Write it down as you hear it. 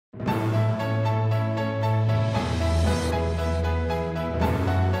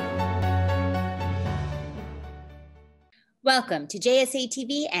Welcome to JSA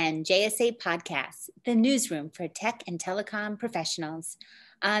TV and JSA Podcasts, the newsroom for tech and telecom professionals.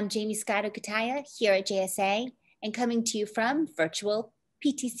 I'm Jamie Scotto-Kataya here at JSA and coming to you from virtual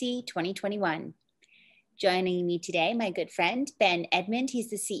PTC 2021. Joining me today, my good friend, Ben Edmond.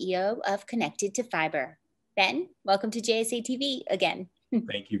 He's the CEO of Connected2Fiber. Ben, welcome to JSA TV again.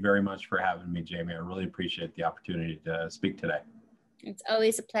 Thank you very much for having me, Jamie. I really appreciate the opportunity to speak today. It's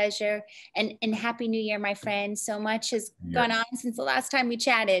always a pleasure. And Happy New Year, my friend. So much has gone on since the last time we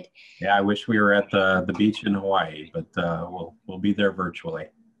chatted. Yeah, I wish we were at the beach in Hawaii, but we'll be there virtually.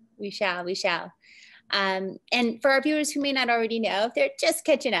 We shall. And for our viewers who may not already know, if they're just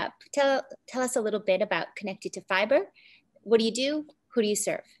catching up, tell us a little bit about Connected2Fiber. What do you do? Who do you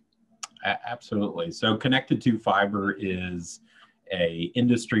serve? Absolutely. So Connected2Fiber is an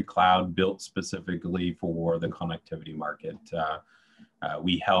industry cloud built specifically for the connectivity market.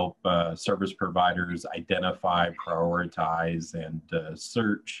 We help service providers identify, prioritize, and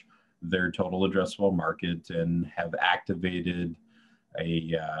search their total addressable market, and have activated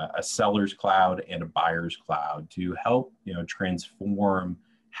a seller's cloud and a buyer's cloud to help transform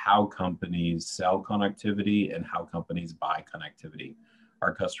how companies sell connectivity and how companies buy connectivity.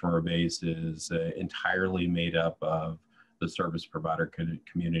 Our customer base is entirely made up of the service provider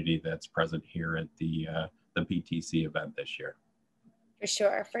community that's present here at the PTC event this year.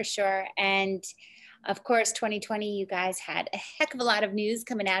 For sure. And of course, 2020, you guys had a heck of a lot of news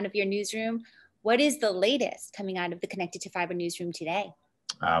coming out of your newsroom. What is the latest coming out of the Connected2Fiber newsroom today?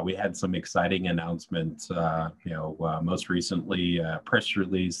 We had some exciting announcements. Most recently, a press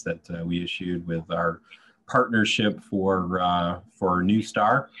release that we issued with our partnership for New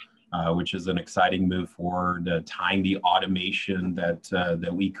Star, which is an exciting move forward, tying the automation that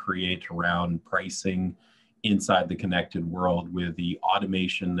we create around pricing inside the connected world with the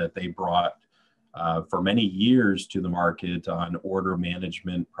automation that they brought for many years to the market on order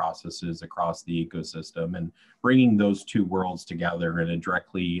management processes across the ecosystem, and bringing those two worlds together in a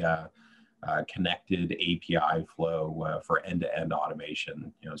directly connected API flow for end-to-end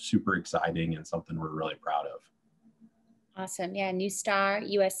automation. Super exciting and something we're really proud of. Awesome. Yeah, New Star,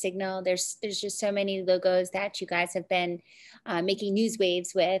 US Signal. There's just so many logos that you guys have been making news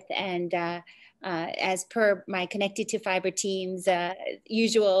waves with, and as per my Connected2Fiber team's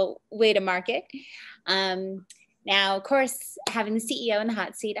usual way to market. Now, of course, having the CEO in the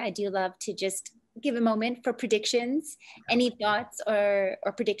hot seat, I do love to just give a moment for predictions. Any thoughts or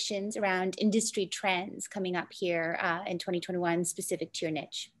predictions around industry trends coming up here in 2021 specific to your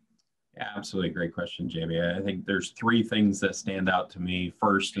niche? Yeah, absolutely. Great question, Jamie. I think there's three things that stand out to me.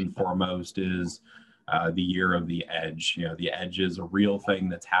 First and foremost is the year of the edge. The edge is a real thing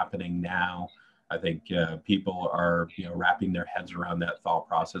that's happening now. I think people are wrapping their heads around that thought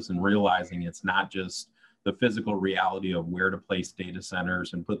process and realizing it's not just the physical reality of where to place data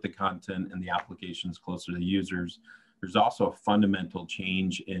centers and put the content and the applications closer to the users. There's also a fundamental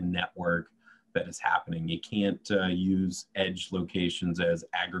change in network that is happening. You can't use edge locations as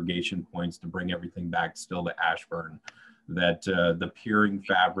aggregation points to bring everything back still to Ashburn. That the peering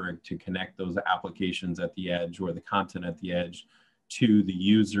fabric to connect those applications at the edge or the content at the edge to the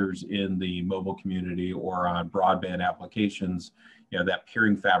users in the mobile community or on broadband applications, that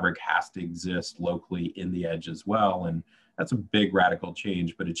peering fabric has to exist locally in the edge as well. And that's a big radical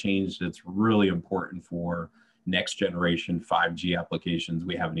change, but a change that's really important for next generation 5G applications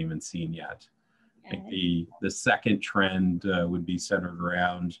we haven't even seen yet. I think the second trend would be centered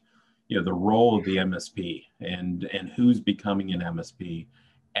around the role of the MSP and who's becoming an MSP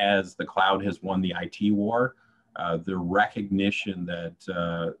as the cloud has won the IT war. The recognition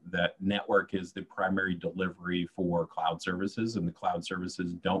that network is the primary delivery for cloud services, and the cloud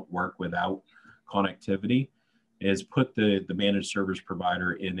services don't work without connectivity, has put the managed service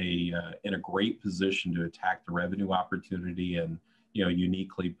provider in a great position to attack the revenue opportunity and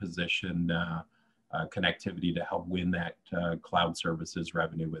uniquely position connectivity to help win that cloud services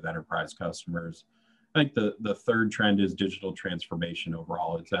revenue with enterprise customers. I think the third trend is digital transformation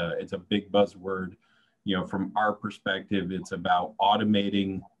overall. It's a big buzzword. From our perspective, it's about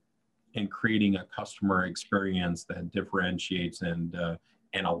automating and creating a customer experience that differentiates and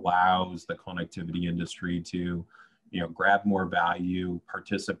allows the connectivity industry to, grab more value,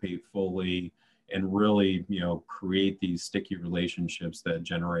 participate fully, and really, create these sticky relationships that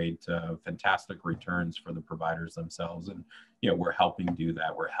generate fantastic returns for the providers themselves. And, we're helping do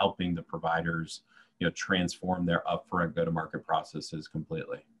that. We're helping the providers, transform their upfront go-to-market processes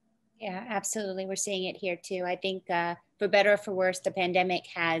completely. Yeah, absolutely. We're seeing it here too. I think for better or for worse, the pandemic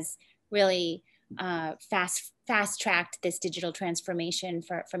has really fast-tracked this digital transformation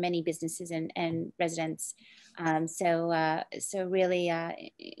for many businesses and residents. So really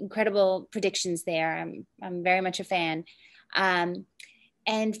incredible predictions there. I'm very much a fan.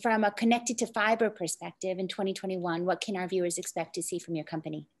 And from a Connected to Fiber perspective in 2021, what can our viewers expect to see from your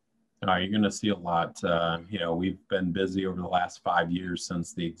company? You're going to see a lot. We've been busy over the last 5 years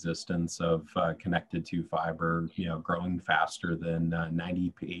since the existence of Connected2Fiber, growing faster than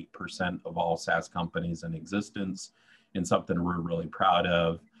 98% of all SaaS companies in existence, and something we're really proud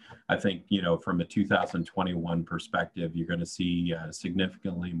of. I think, from a 2021 perspective, you're going to see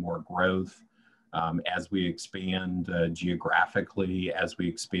significantly more growth as we expand geographically, as we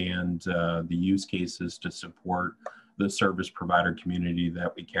expand the use cases to support the service provider community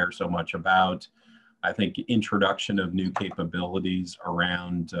that we care so much about. I think introduction of new capabilities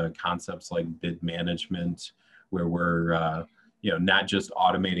around concepts like bid management, where we're not just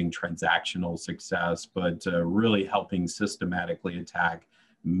automating transactional success, but really helping systematically attack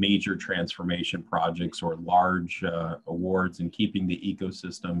major transformation projects or large awards, and keeping the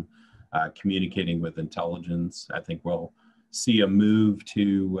ecosystem communicating with intelligence. I think we'll see a move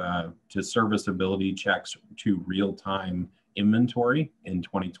to serviceability checks to real-time inventory in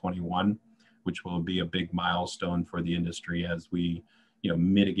 2021, which will be a big milestone for the industry as we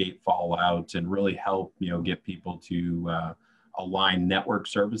mitigate fallout and really help get people to align network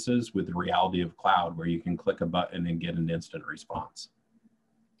services with the reality of cloud, where you can click a button and get an instant response.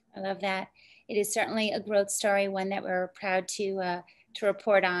 I love that. It is certainly a growth story, one that we're proud to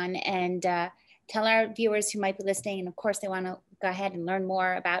report on, and tell our viewers who might be listening, and of course they want to go ahead and learn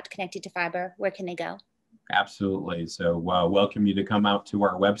more about Connected2Fiber, where can they go? Absolutely. So welcome you to come out to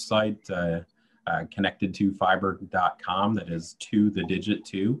our website, Connected2Fiber.com. That is 2, the digit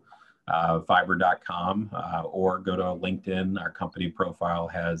 2, fiber.com, or go to LinkedIn. Our company profile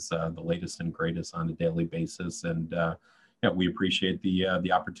has the latest and greatest on a daily basis, and we appreciate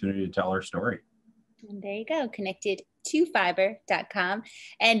the opportunity to tell our story. And there you go, Connected2Fiber.com.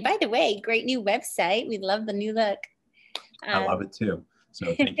 And by the way, great new website. We love the new look. I love it too.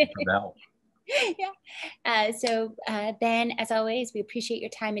 So thank you for the help. Yeah. Ben, as always, we appreciate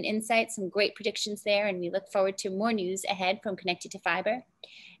your time and insight, some great predictions there, and we look forward to more news ahead from Connected2Fiber.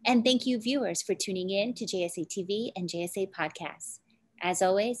 And thank you, viewers, for tuning in to JSA TV and JSA Podcasts. As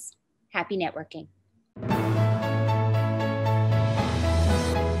always, happy networking.